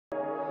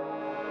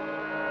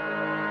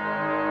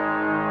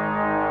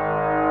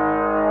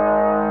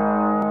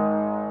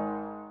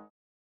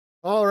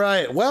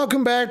Alright,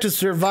 welcome back to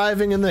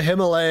Surviving in the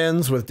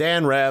Himalayas with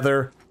Dan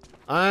Rather.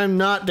 I'm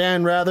not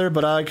Dan Rather,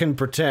 but I can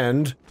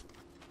pretend.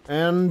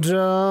 And,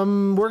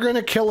 we're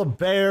gonna kill a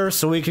bear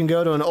so we can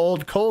go to an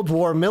old Cold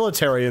War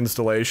military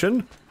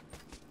installation.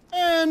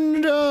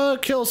 And,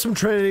 kill some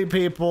Trinity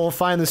people,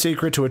 find the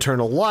secret to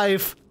eternal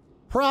life,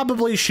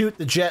 probably shoot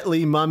the Jet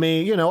Li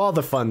mummy, you know, all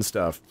the fun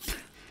stuff.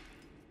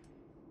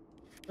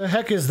 The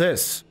heck is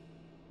this?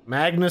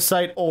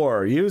 Magnesite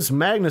ore. Use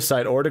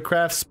magnesite ore to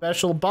craft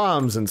special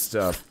bombs and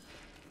stuff.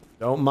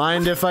 Don't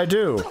mind if I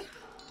do.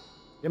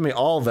 Give me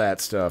all that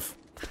stuff.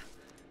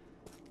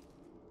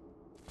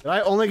 Did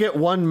I only get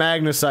one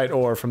magnesite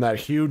ore from that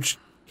huge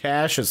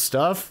cache of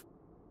stuff?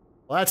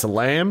 Well, that's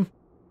lame.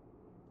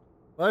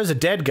 Well, there's a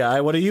dead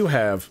guy. What do you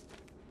have?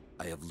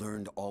 I have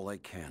learned all I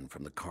can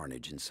from the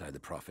carnage inside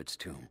the Prophet's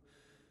tomb.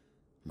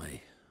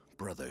 My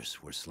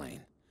brothers were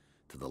slain,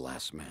 to the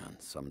last man,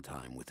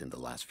 sometime within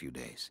the last few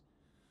days.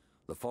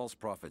 The false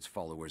prophet's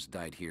followers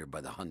died here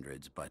by the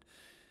hundreds, but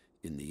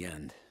in the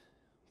end,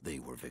 they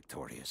were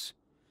victorious.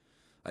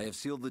 I have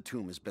sealed the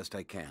tomb as best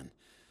I can,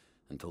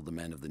 and told the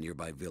men of the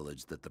nearby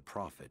village that the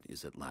prophet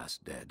is at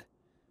last dead.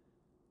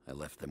 I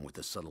left them with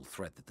the subtle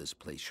threat that this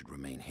place should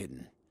remain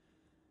hidden.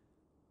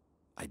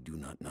 I do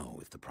not know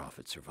if the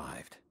prophet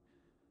survived,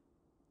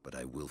 but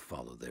I will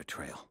follow their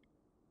trail.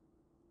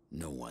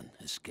 No one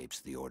escapes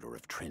the Order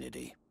of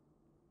Trinity.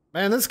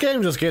 Man, this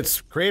game just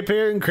gets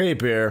creepier and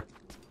creepier.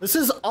 This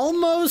is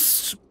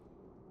almost...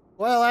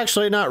 well,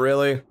 actually, not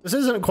really. This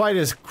isn't quite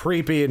as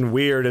creepy and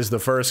weird as the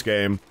first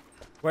game,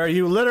 where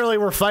you literally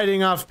were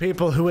fighting off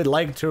people who would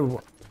like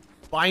to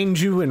bind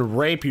you and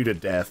rape you to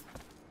death.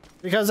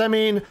 Because, I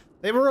mean,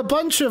 they were a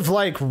bunch of,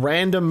 like,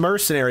 random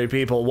mercenary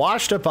people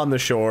washed up on the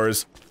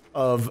shores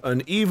of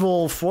an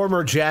evil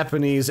former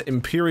Japanese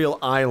imperial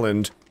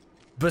island,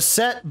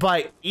 beset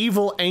by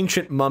evil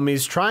ancient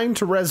mummies trying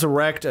to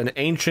resurrect an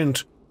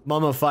ancient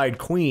mummified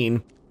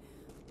queen,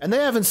 and they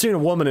haven't seen a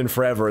woman in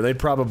forever. They'd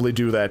probably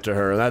do that to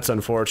her. That's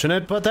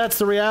unfortunate, but that's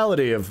the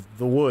reality of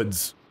the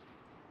woods.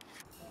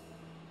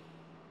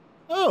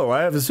 Oh,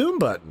 I have a zoom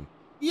button.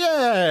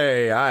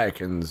 Yay! I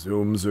can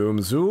zoom,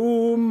 zoom,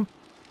 zoom.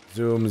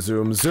 Zoom,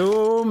 zoom,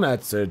 zoom.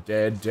 That's a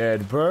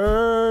dead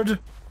bird.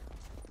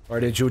 Or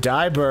did you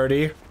die,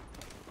 birdie?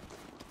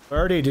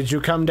 Birdie, did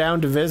you come down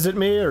to visit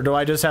me, or do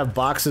I just have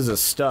boxes of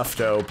stuff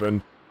to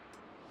open?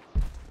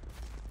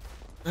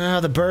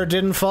 The bird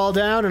didn't fall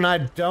down, and I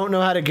don't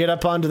know how to get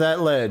up onto that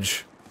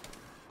ledge.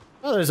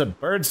 Oh, there's a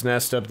bird's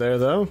nest up there,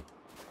 though.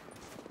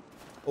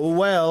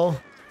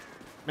 Well,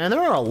 man,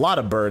 there are a lot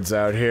of birds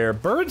out here.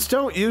 Birds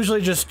don't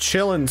usually just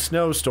chill in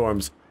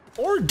snowstorms.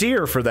 Or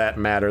deer, for that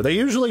matter. They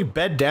usually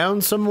bed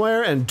down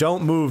somewhere and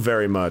don't move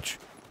very much.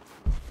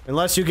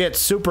 Unless you get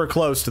super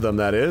close to them,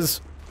 that is.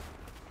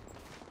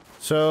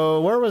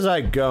 So, where was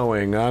I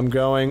going? I'm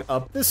going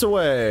up this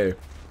way.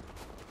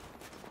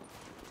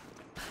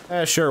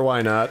 Sure,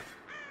 why not?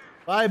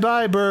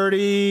 Bye-bye,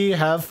 birdie!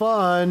 Have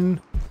fun!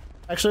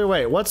 Actually,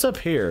 wait, what's up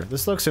here?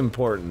 This looks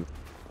important.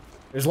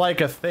 There's like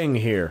a thing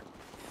here.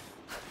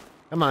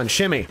 Come on,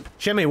 shimmy.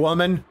 Shimmy,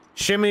 woman!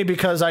 Shimmy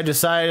because I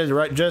decided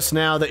right just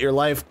now that your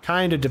life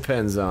kinda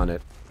depends on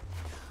it.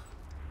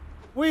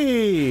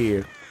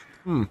 Whee!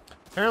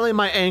 Apparently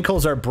my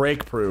ankles are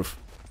break-proof.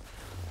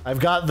 I've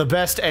got the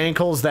best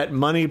ankles that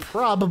money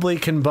probably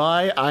can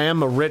buy. I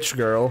am a rich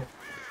girl.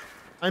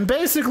 I'm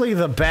basically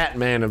the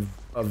Batman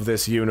of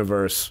this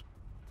universe.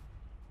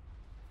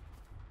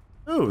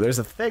 Ooh, there's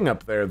a thing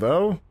up there,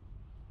 though.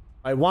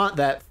 I want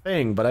that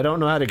thing, but I don't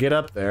know how to get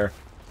up there.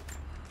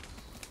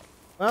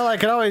 Well, I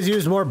could always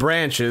use more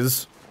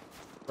branches.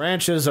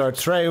 Branches are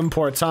très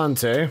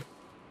importante.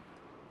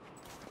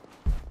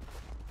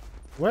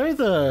 Where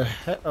the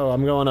heck? Oh,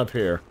 I'm going up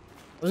here.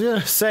 I was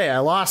gonna say, I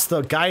lost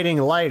the guiding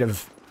light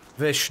of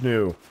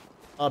Vishnu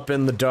up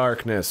in the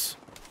darkness.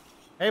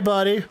 Hey,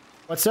 buddy.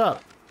 What's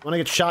up? Wanna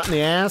get shot in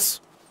the ass?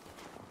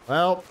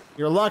 Well,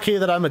 you're lucky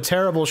that I'm a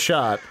terrible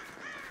shot.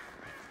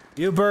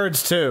 You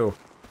birds, too.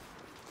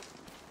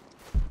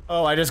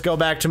 Oh, I just go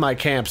back to my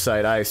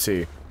campsite, I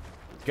see.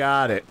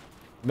 Got it.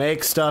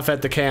 Make stuff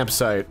at the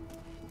campsite.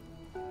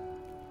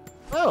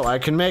 Oh, I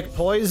can make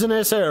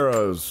poisonous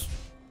arrows.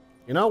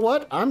 You know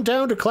what? I'm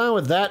down to clown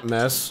with that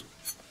mess.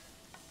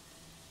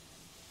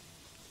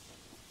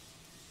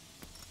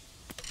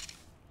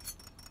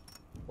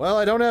 Well,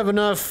 I don't have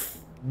enough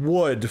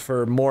wood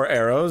for more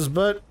arrows,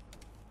 but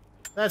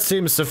that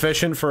seems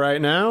sufficient for right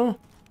now.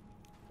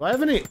 Do I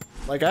have any...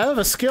 like, I have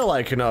a skill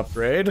I can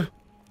upgrade.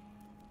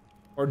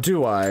 Or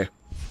do I?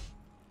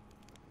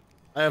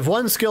 I have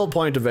one skill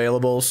point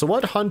available, so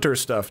what hunter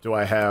stuff do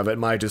I have at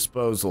my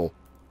disposal?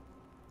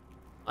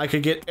 I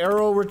could get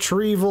arrow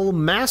retrieval,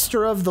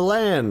 master of the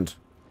land.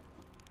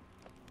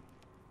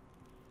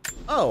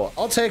 Oh,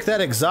 I'll take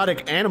that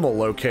exotic animal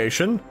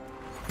location.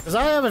 Because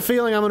I have a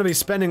feeling I'm going to be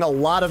spending a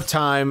lot of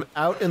time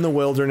out in the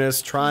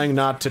wilderness trying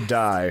not to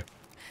die.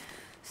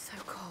 So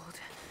cold.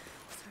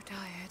 So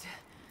tired.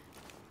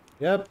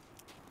 Yep.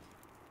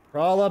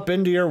 Crawl up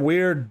into your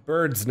weird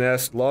bird's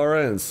nest,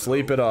 Laura, and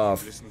sleep it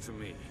off. Listen to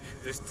me.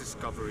 This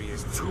discovery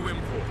is too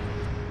important.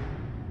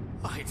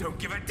 I don't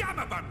give a damn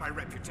about my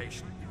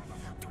reputation.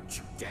 Don't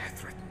you dare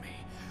threaten me.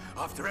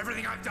 After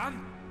everything I've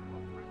done?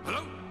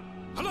 Hello?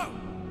 Hello?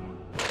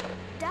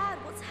 Dad,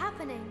 what's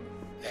happening?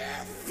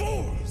 They're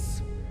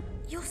fools!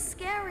 You're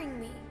scaring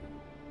me.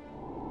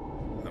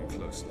 I'm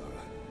close, Lara.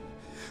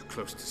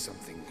 Close to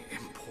something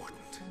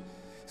important.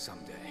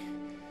 Someday,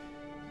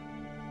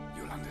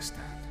 you'll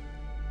understand.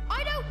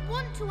 I don't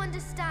want to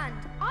understand.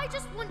 I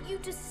just want you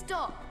to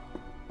stop.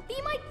 Be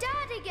my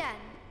dad again.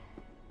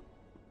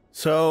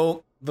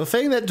 So, the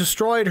thing that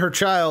destroyed her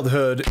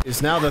childhood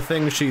is now the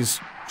thing she's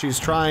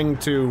trying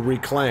to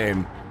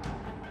reclaim.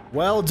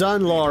 Well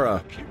done,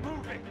 Laura. Keep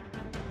moving.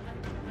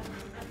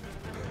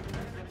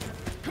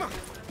 Come on,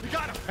 we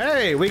got him.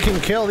 Hey, we can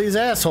kill these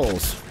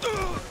assholes.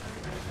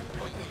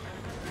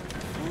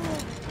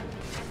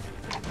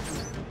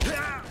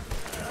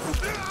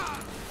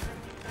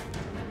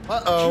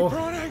 Uh-oh.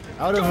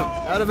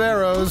 Out of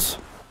arrows.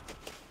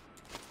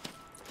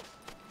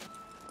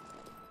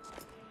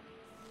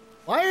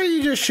 Why are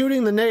you just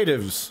shooting the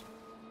natives?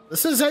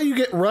 This is how you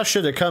get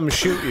Russia to come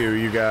shoot you,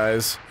 you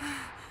guys.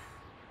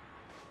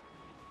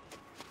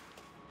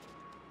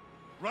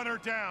 Run her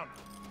down.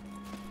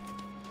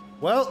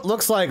 Well,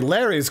 looks like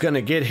Larry's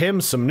gonna get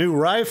him some new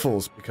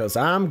rifles, because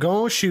I'm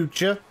gonna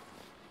shoot you.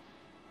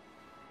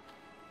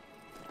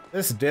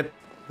 This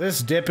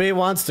dippy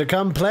wants to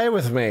come play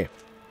with me.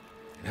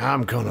 And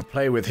I'm gonna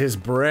play with his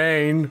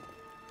brain.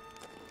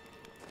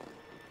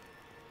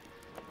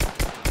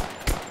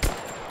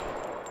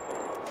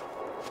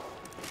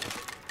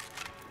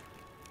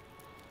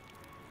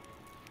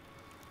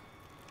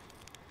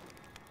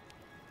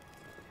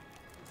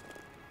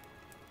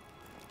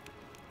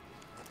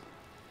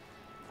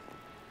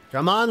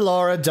 Come on,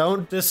 Laura,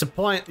 don't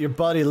disappoint your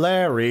buddy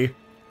Larry.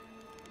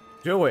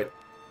 Do it.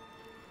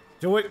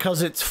 Do it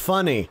 'cause it's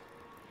funny.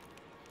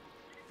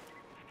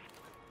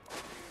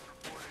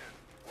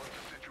 What's the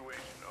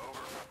situation? Over.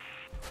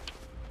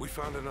 We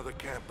found another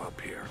camp up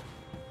here.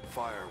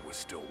 Fire was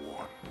still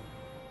warm.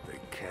 They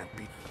can't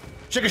be...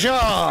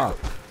 Chickashaw!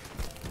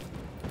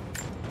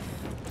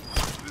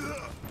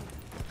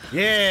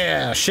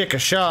 Yeah,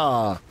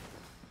 Chickashaw!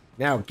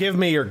 Now give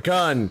me your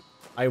gun.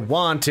 I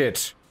want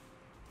it.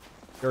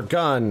 Your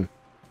gun.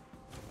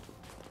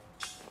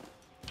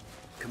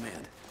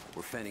 Command,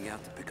 we're fanning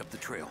out to pick up the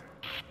trail.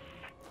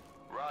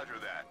 Roger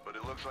that, but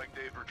it looks like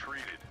they've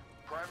retreated.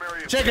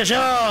 Primary...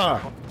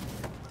 Chickashaw!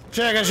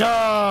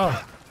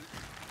 Chickashaw!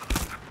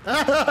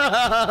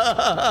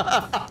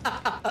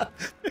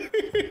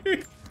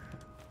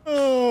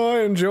 Oh, I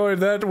enjoyed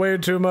that way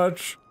too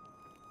much.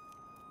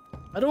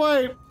 How do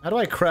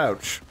I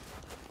crouch?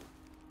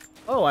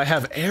 Oh, I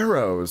have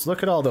arrows.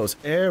 Look at all those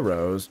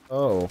arrows.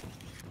 Oh.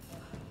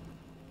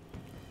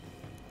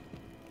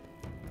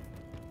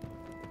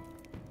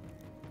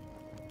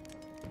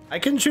 I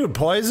can shoot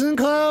poison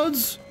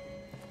clouds?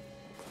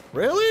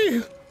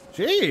 Really?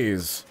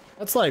 Jeez.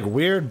 That's like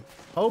weird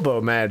hobo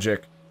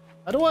magic.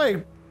 How do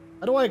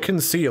I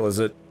conceal? Is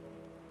it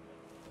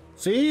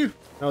C?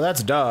 No,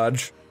 that's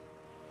dodge.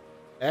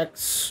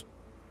 X.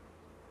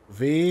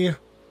 V.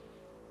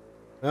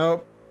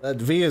 Nope. That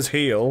V is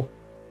heal.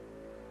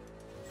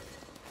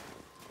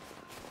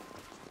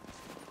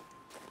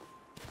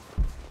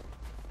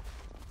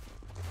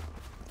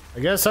 I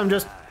guess I'm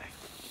just...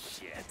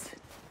 Shit.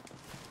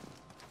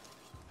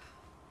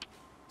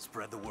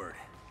 Spread the word.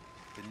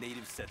 The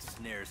natives set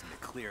snares in the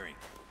clearing.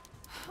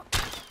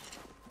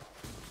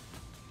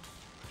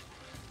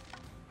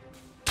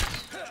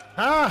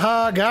 Ha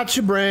ha, got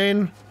your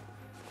brain.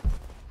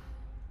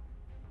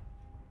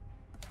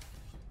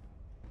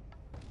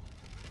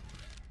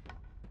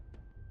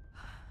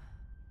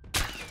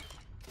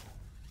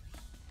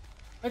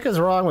 What is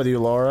wrong with you,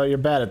 Laura? You're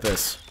bad at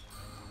this.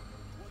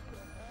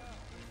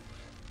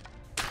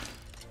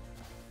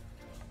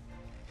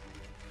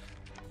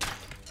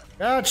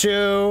 Got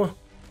you.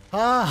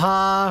 Ha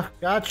ha.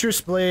 Got your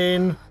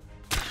spleen.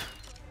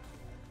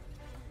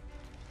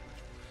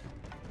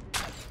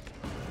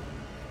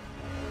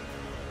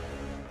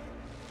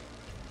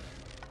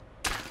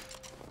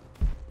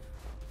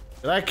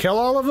 Did I kill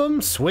all of them?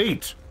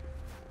 Sweet.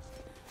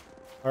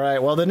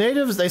 Alright, well the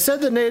natives, they said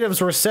the natives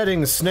were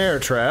setting snare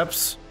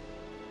traps.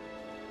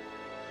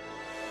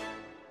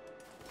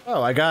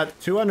 Oh, I got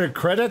 200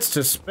 credits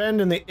to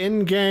spend in the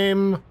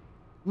in-game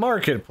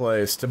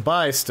marketplace to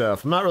buy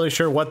stuff. I'm not really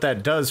sure what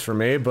that does for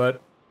me,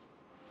 but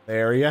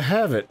there you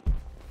have it.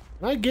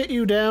 Can I get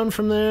you down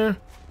from there?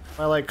 If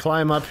I, like,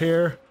 climb up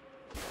here?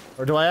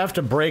 Or do I have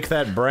to break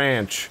that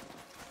branch?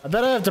 I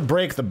bet I have to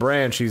break the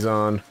branch he's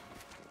on.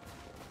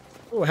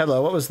 Oh,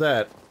 hello, what was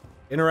that?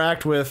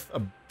 Interact with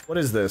a... what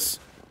is this?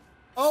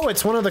 Oh,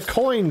 it's one of the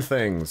coin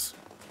things.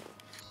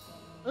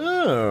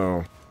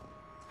 Oh.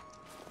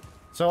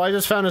 So I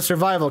just found a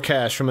survival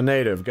cache from a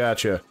native,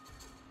 gotcha.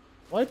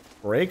 Will I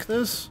break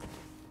this?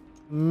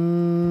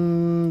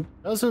 Doesn't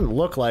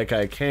look like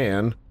I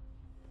can.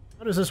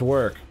 How does this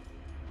work?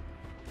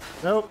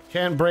 Nope,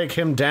 can't break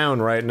him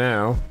down right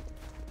now.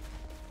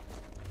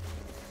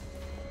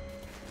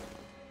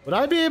 Would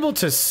I be able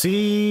to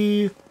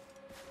see...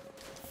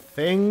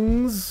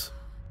 things?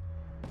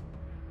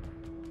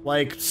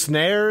 Like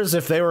snares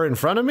if they were in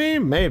front of me?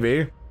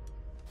 Maybe.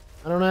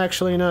 I don't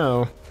actually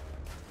know.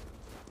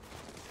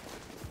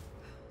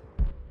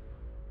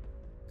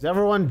 Is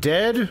everyone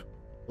dead?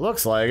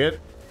 Looks like it.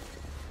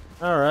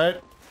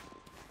 Alright.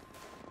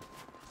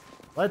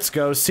 Let's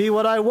go see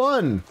what I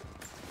won.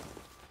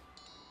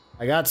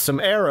 I got some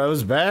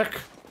arrows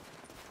back.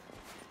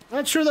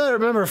 Not sure that I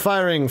remember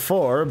firing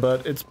 4,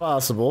 but it's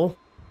possible.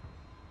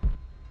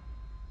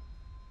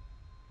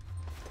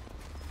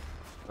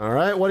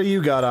 Alright, what do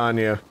you got on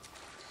you?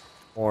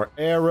 More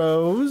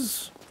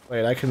arrows.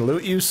 Wait, I can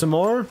loot you some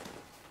more?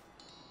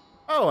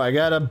 Oh, I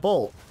got a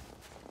bolt.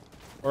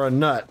 Or a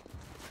nut.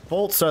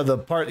 Bolts are the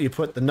part you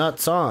put the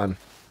nuts on.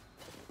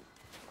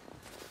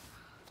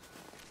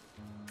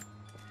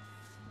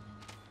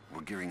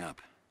 We're gearing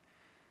up.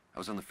 I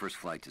was on the first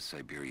flight to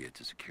Siberia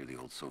to secure the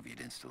old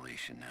Soviet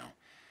installation now.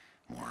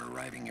 More are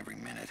arriving every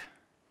minute.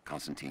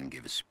 Konstantin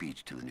gave a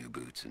speech to the new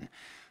boots, and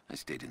I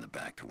stayed in the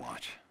back to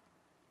watch.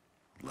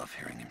 Love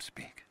hearing him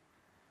speak.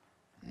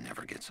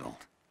 Never gets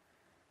old.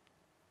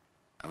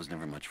 I was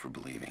never much for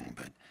believing,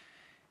 but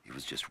it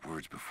was just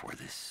words before.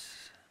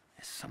 This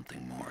is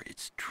something more.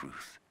 It's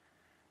truth.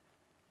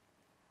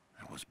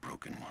 I was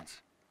broken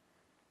once,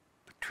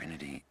 but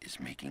Trinity is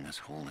making us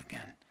whole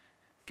again,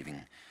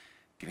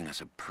 giving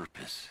us a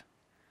purpose.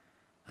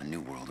 A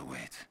new world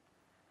awaits.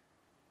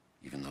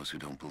 Even those who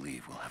don't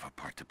believe will have a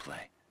part to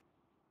play.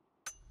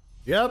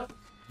 Yep,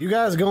 you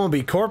guys gonna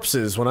be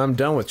corpses when I'm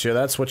done with you.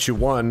 That's what you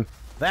won.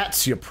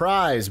 That's your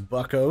prize,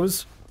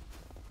 buckos.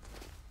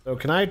 So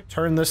can I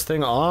turn this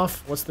thing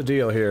off? What's the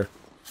deal here?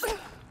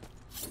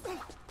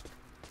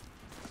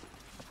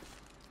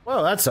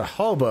 Whoa, that's a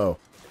hobo.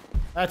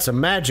 That's a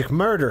magic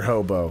murder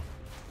hobo.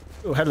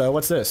 Ooh, hello,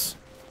 what's this?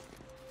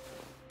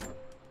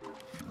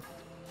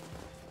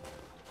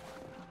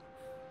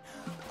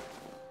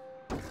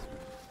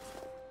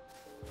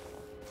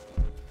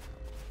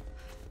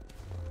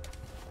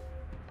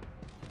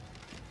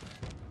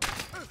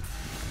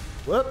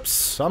 Whoops,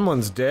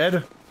 someone's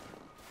dead.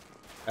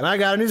 And I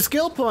got a new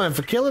skill point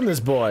for killing this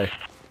boy.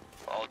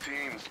 All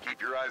teams,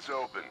 keep your eyes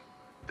open.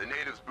 The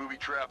natives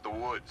booby-trapped the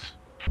woods.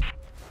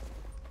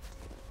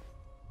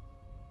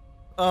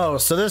 Oh,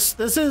 so this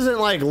isn't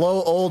like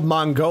old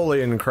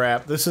Mongolian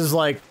crap. This is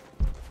like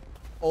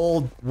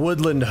old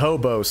woodland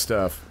hobo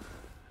stuff.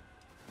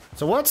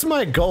 So what's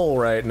my goal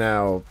right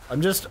now?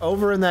 I'm just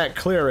over in that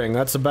clearing.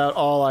 That's about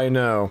all I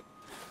know.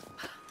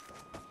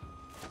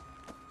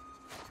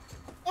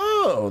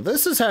 Oh,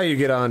 this is how you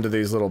get onto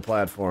these little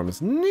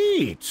platforms.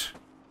 Neat.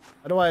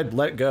 How do I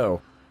let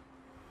go?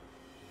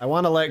 I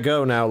want to let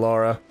go now,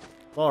 Laura.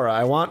 Laura,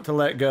 I want to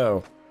let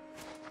go.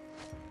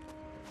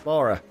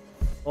 Laura.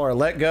 Laura,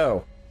 let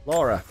go.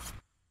 Laura.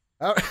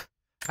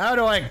 How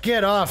do I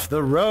get off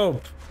the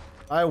rope?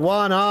 I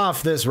want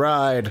off this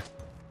ride.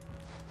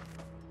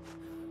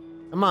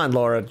 Come on,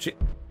 Laura.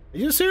 Are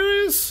you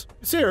serious?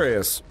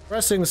 Serious.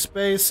 Pressing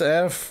space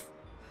F,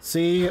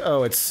 C.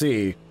 Oh, it's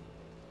C.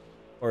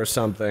 Or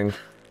something.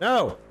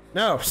 No!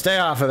 No! Stay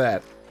off of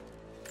that.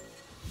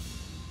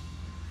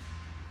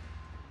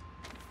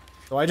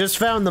 So I just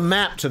found the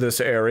map to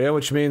this area,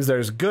 which means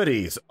there's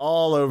goodies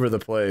all over the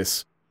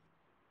place.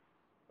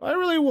 Do I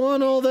really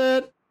want all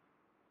that?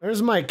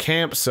 There's my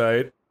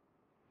campsite.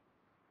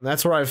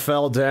 That's where I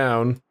fell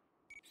down.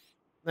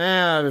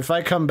 Nah, if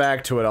I come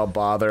back to it, I'll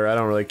bother. I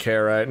don't really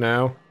care right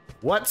now.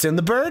 What's in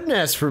the bird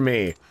nest for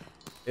me?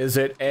 Is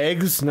it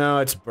eggs? No,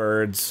 it's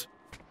birds.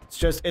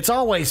 It's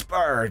always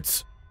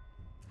birds.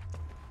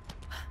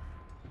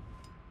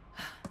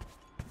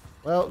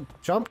 Well,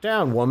 jump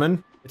down,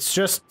 woman. It's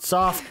just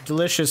soft,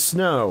 delicious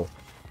snow.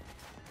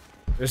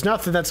 There's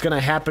nothing that's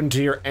gonna happen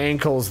to your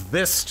ankles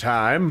this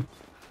time.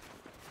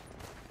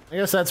 I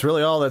guess that's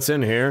really all that's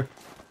in here.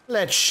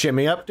 Let's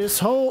shimmy up this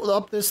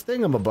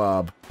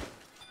thingamabob.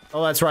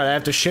 Oh, that's right, I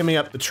have to shimmy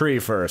up the tree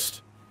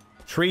first.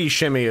 Tree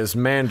shimmy is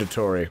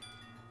mandatory.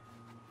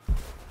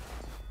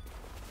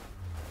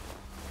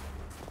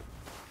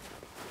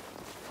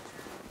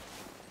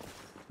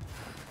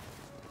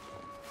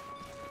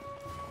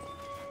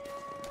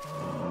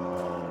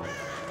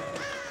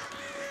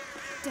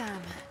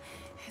 Damn,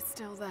 it's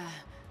still there.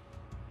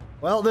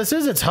 Well, this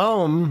is its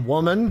home,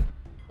 woman.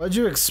 What'd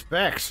you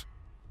expect?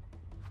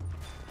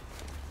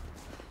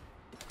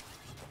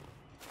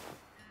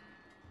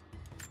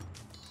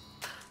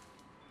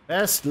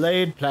 Best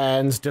laid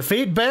plans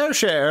defeat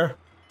Bearshare.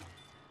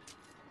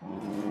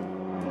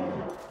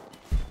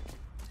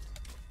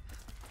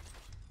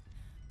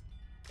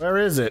 Where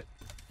is it?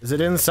 Is it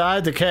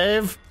inside the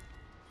cave?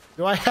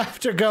 Do I have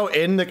to go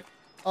in the...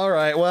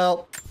 Alright,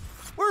 well,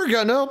 we're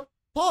gonna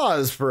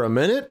pause for a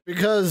minute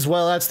because,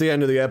 well, that's the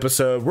end of the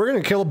episode. We're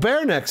gonna kill a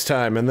bear next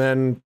time and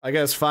then, I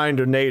guess, find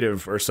a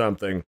native or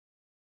something.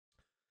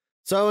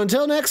 So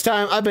until next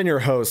time, I've been your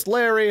host,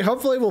 Larry.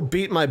 Hopefully we'll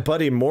beat my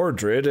buddy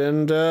Mordred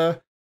and,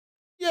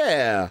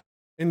 yeah,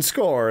 and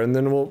score, and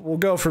then we'll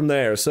go from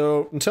there.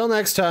 So until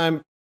next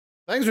time,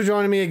 thanks for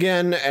joining me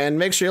again, and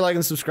make sure you like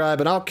and subscribe,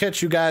 and I'll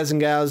catch you guys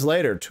and gals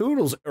later.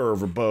 Toodles,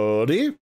 everybody.